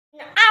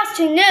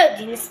astronaut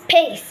in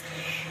space.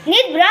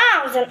 Ned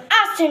Brown's an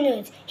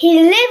astronaut. He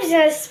lives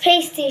in a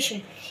space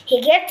station. He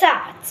gets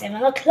up at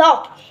 7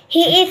 o'clock.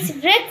 He eats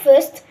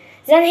breakfast,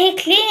 then he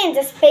cleans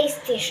the space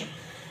station.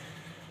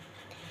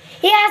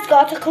 He has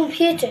got a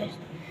computer.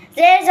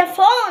 There is a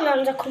phone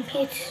on the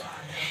computer.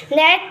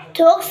 Ned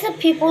talks to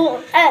people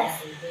on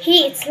Earth.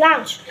 He eats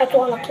lunch at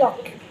 1 o'clock.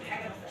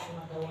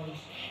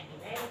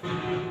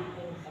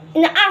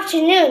 In the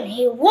afternoon,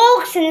 he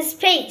walks in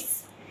space.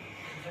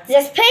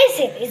 The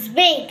spaceship is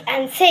big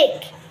and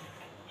thick.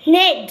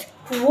 Ned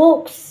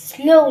walks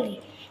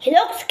slowly. He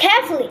looks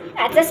carefully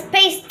at the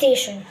space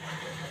station.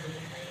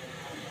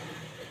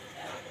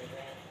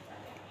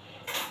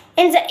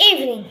 In the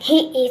evening, he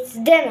eats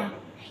dinner.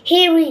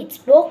 He reads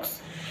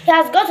books. He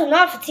has got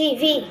enough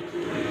TV.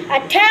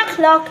 At 10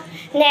 o'clock,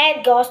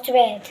 Ned goes to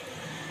bed.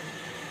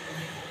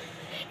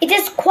 It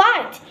is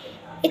quiet.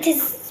 It is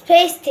a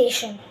space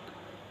station.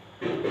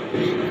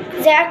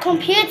 There are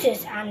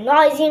computers and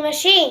noisy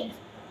machines.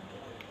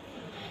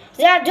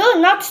 They do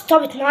not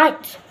stop at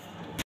night.